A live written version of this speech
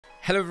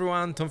Hello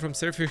everyone, Tom from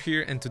Surfer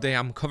here, and today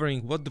I'm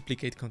covering what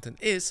duplicate content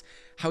is,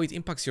 how it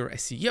impacts your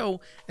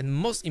SEO, and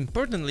most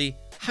importantly,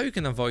 how you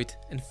can avoid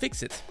and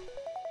fix it.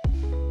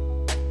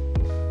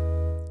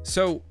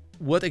 So,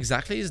 what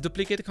exactly is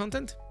duplicate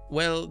content?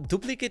 Well,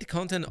 duplicate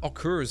content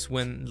occurs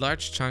when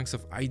large chunks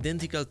of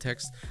identical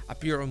text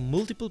appear on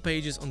multiple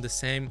pages on the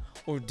same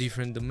or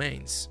different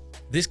domains.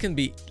 This can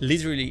be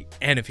literally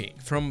anything,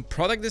 from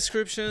product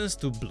descriptions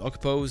to blog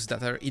posts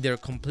that are either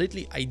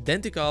completely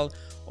identical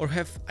or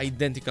have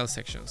identical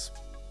sections.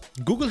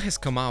 Google has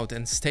come out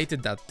and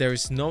stated that there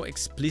is no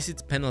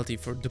explicit penalty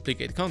for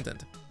duplicate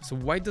content, so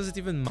why does it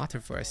even matter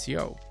for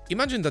SEO?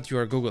 Imagine that you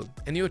are Google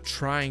and you're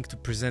trying to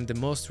present the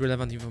most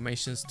relevant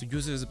information to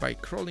users by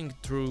crawling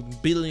through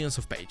billions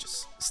of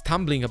pages.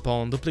 Stumbling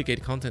upon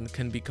duplicate content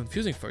can be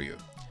confusing for you.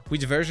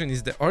 Which version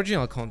is the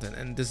original content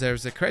and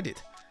deserves a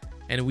credit?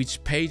 And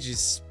which page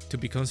is to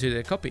be considered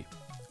a copy?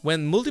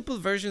 When multiple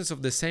versions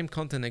of the same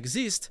content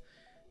exist,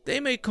 they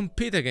may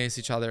compete against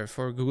each other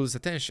for Google's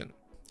attention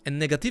and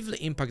negatively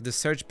impact the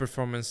search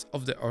performance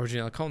of the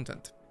original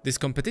content. This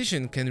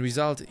competition can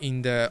result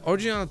in the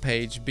original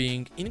page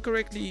being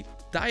incorrectly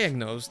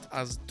diagnosed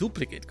as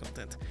duplicate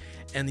content,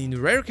 and in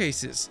rare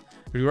cases,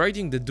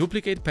 rewriting the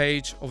duplicate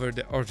page over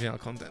the original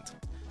content.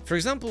 For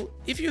example,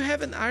 if you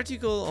have an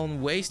article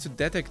on ways to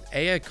detect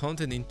AI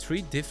content in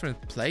 3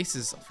 different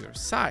places of your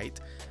site,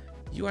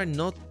 you are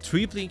not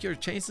tripling your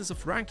chances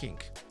of ranking.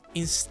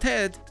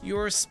 Instead, you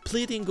are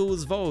splitting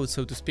Google's vote,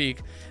 so to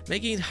speak,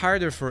 making it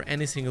harder for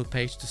any single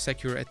page to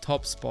secure a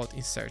top spot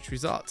in search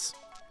results.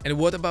 And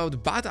what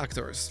about bad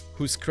actors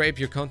who scrape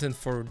your content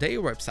for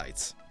their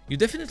websites? You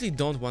definitely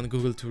don't want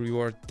Google to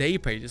reward their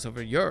pages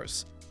over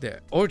yours,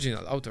 the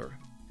original author.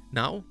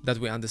 Now that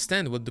we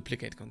understand what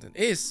duplicate content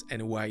is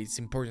and why it's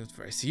important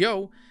for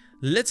SEO,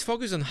 let's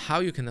focus on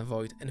how you can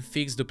avoid and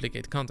fix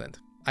duplicate content.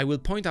 I will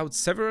point out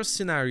several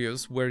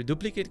scenarios where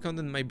duplicate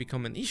content might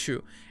become an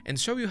issue and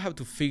show you how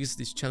to fix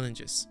these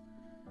challenges.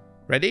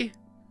 Ready?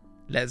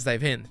 Let's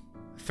dive in.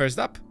 First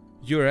up,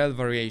 URL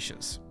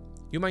variations.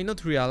 You might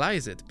not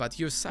realize it, but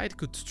your site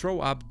could throw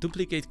up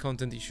duplicate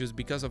content issues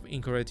because of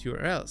incorrect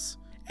URLs.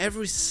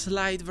 Every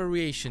slight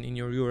variation in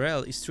your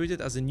URL is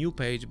treated as a new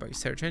page by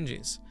search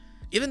engines.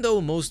 Even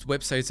though most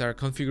websites are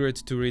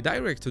configured to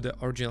redirect to the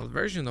original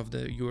version of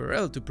the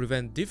URL to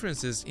prevent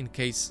differences in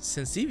case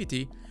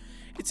sensitivity,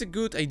 it's a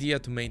good idea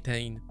to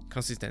maintain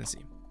consistency.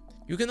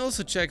 You can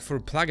also check for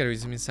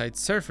plagiarism inside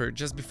Surfer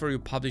just before you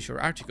publish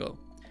your article.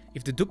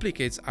 If the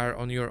duplicates are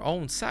on your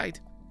own site,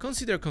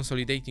 consider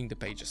consolidating the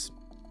pages.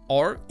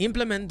 Or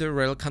implement the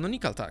rel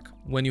canonical tag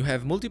when you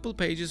have multiple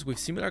pages with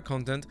similar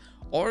content,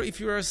 or if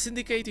you are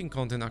syndicating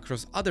content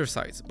across other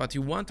sites but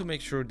you want to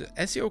make sure the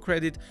SEO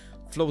credit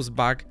flows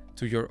back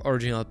to your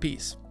original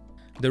piece.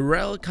 The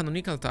rel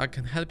canonical tag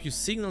can help you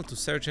signal to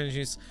search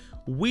engines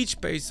which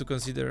page to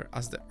consider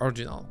as the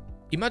original.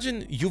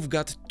 Imagine you've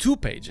got 2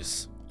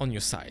 pages on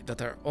your site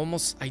that are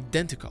almost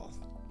identical.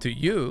 To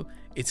you,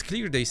 it's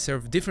clear they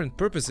serve different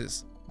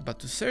purposes, but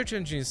to search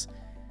engines,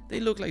 they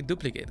look like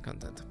duplicate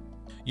content.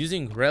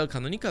 Using rel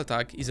canonical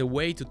tag is a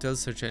way to tell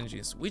search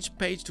engines which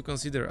page to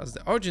consider as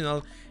the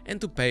original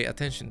and to pay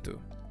attention to.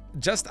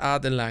 Just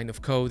add a line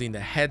of code in the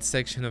head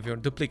section of your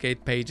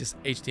duplicate page's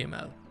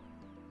HTML.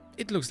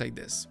 It looks like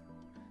this.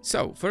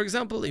 So, for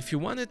example, if you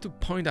wanted to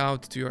point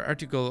out to your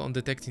article on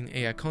detecting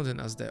AI content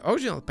as the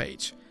original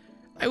page,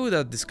 I would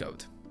add this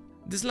code.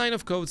 This line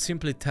of code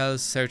simply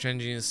tells search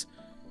engines,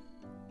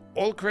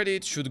 all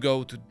credit should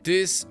go to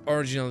this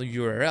original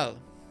URL.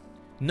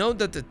 Note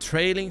that the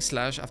trailing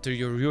slash after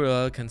your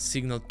URL can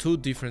signal 2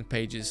 different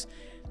pages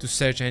to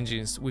search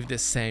engines with the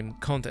same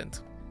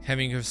content.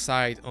 Having your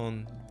site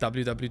on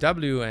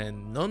www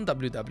and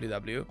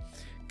non-www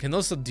can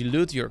also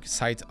dilute your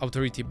site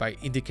authority by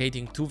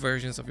indicating 2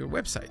 versions of your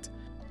website.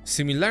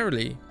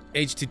 Similarly,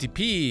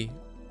 http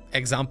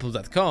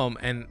example.com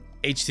and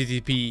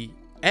https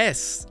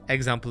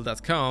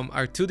example.com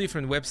are 2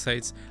 different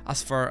websites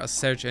as far as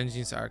search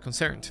engines are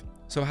concerned.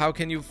 So how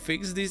can you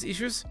fix these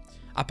issues?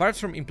 Apart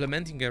from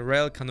implementing a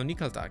rel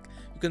canonical tag,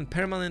 you can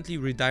permanently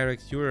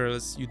redirect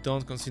URLs you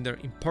don't consider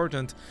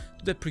important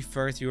to the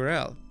preferred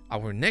URL.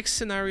 Our next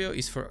scenario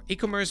is for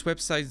e-commerce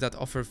websites that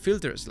offer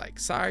filters like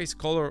size,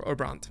 color, or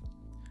brand.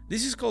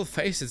 This is called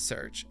Faceted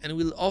search and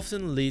will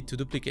often lead to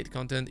duplicate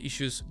content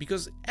issues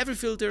because every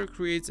filter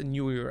creates a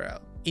new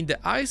URL. In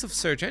the eyes of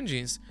search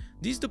engines,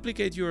 these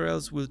duplicate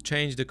URLs will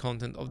change the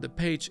content of the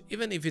page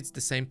even if it's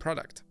the same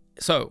product.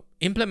 So,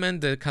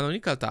 implement the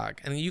canonical tag,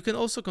 and you can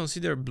also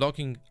consider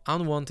blocking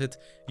unwanted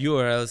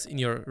URLs in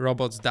your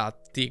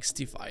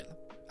robots.txt file.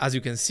 As you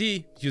can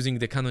see, using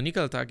the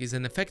canonical tag is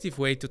an effective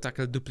way to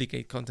tackle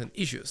duplicate content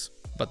issues.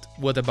 But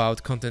what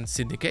about content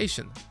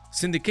syndication?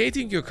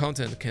 Syndicating your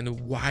content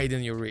can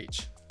widen your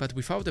reach, but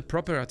without a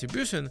proper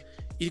attribution,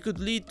 it could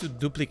lead to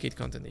duplicate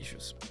content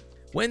issues.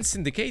 When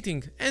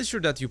syndicating,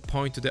 ensure that you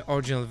point to the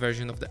original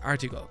version of the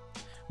article.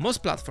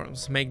 Most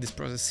platforms make this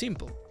process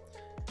simple.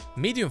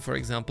 Medium, for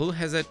example,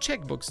 has a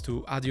checkbox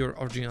to add your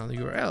original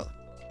URL.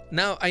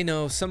 Now, I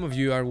know some of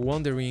you are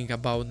wondering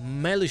about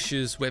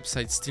malicious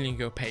websites stealing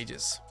your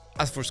pages.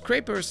 As for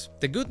scrapers,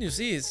 the good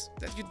news is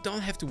that you don't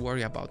have to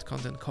worry about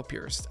content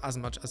copiers as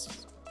much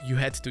as you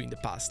had to in the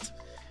past.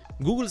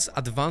 Google's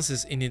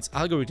advances in its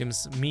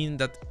algorithms mean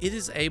that it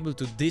is able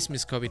to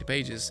dismiss copied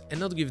pages and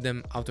not give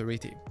them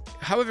authority.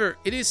 However,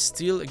 it is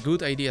still a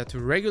good idea to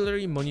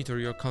regularly monitor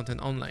your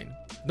content online.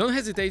 Don't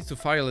hesitate to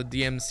file a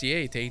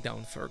DMCA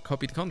takedown for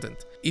copied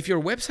content. If your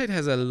website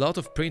has a lot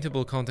of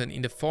printable content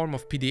in the form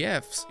of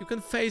PDFs, you can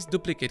face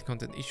duplicate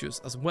content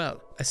issues as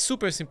well. A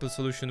super simple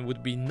solution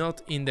would be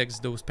not index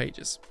those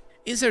pages.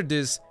 Insert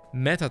this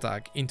meta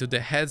tag into the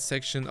head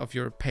section of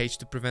your page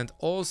to prevent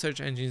all search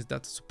engines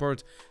that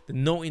support the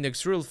no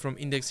index rule from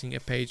indexing a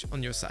page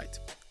on your site.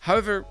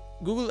 However,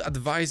 Google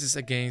advises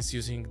against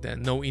using the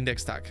no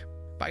index tag.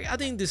 By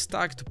adding this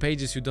tag to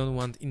pages you don't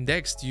want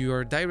indexed, you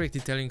are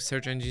directly telling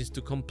search engines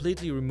to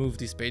completely remove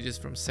these pages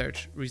from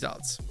search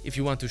results. If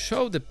you want to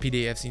show the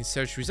PDFs in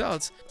search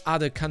results,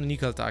 add a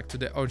canonical tag to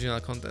the original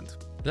content.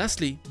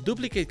 Lastly,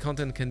 duplicate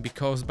content can be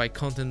caused by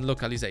content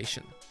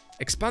localization.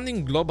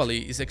 Expanding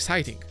globally is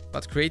exciting,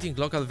 but creating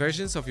local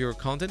versions of your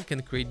content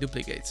can create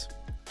duplicates.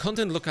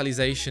 Content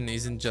localization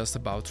isn't just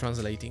about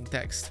translating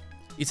text.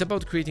 It's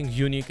about creating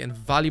unique and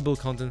valuable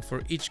content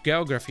for each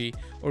geography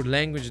or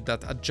language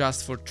that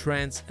adjusts for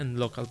trends and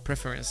local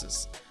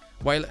preferences.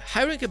 While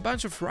hiring a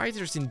bunch of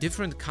writers in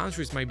different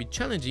countries might be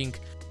challenging,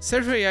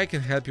 Server AI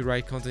can help you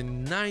write content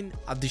in 9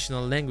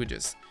 additional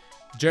languages: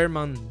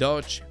 German,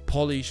 Dutch,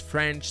 Polish,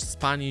 French,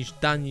 Spanish,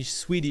 Danish,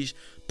 Swedish,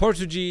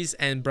 Portuguese,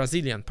 and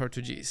Brazilian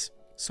Portuguese.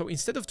 So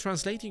instead of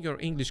translating your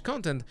English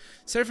content,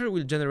 Server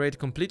will generate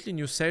completely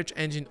new search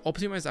engine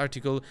optimized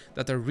articles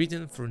that are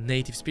written for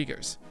native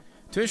speakers.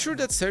 To ensure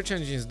that search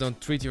engines don't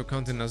treat your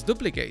content as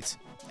duplicates,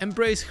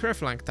 embrace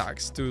hreflang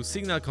tags to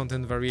signal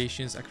content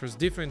variations across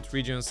different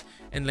regions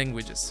and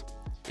languages.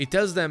 It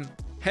tells them,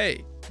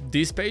 hey,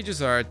 these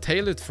pages are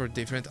tailored for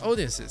different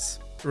audiences.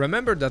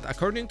 Remember that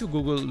according to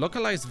Google,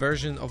 localized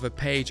versions of a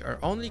page are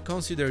only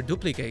considered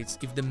duplicates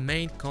if the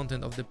main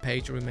content of the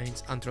page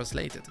remains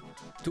untranslated.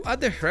 To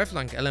add the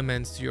hreflang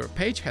elements to your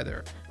page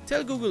header,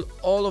 tell Google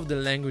all of the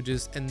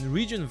languages and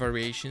region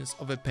variations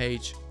of a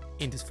page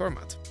in this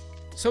format.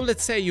 So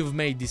let's say you've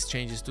made these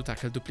changes to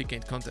tackle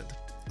duplicate content.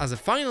 As a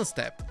final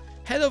step,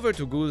 head over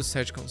to Google's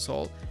Search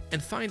Console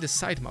and find the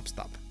Sitemaps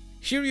tab.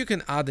 Here you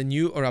can add a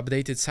new or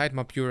updated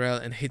sitemap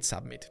URL and hit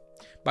submit.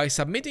 By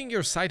submitting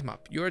your sitemap,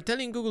 you are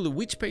telling Google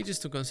which pages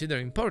to consider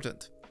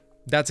important.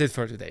 That's it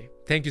for today.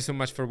 Thank you so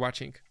much for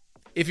watching.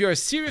 If you are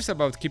serious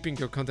about keeping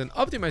your content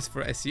optimized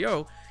for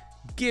SEO,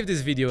 give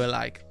this video a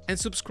like and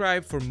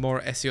subscribe for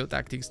more SEO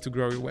tactics to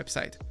grow your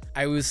website.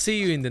 I will see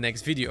you in the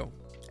next video.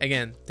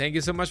 Again, thank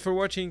you so much for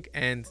watching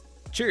and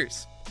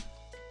cheers!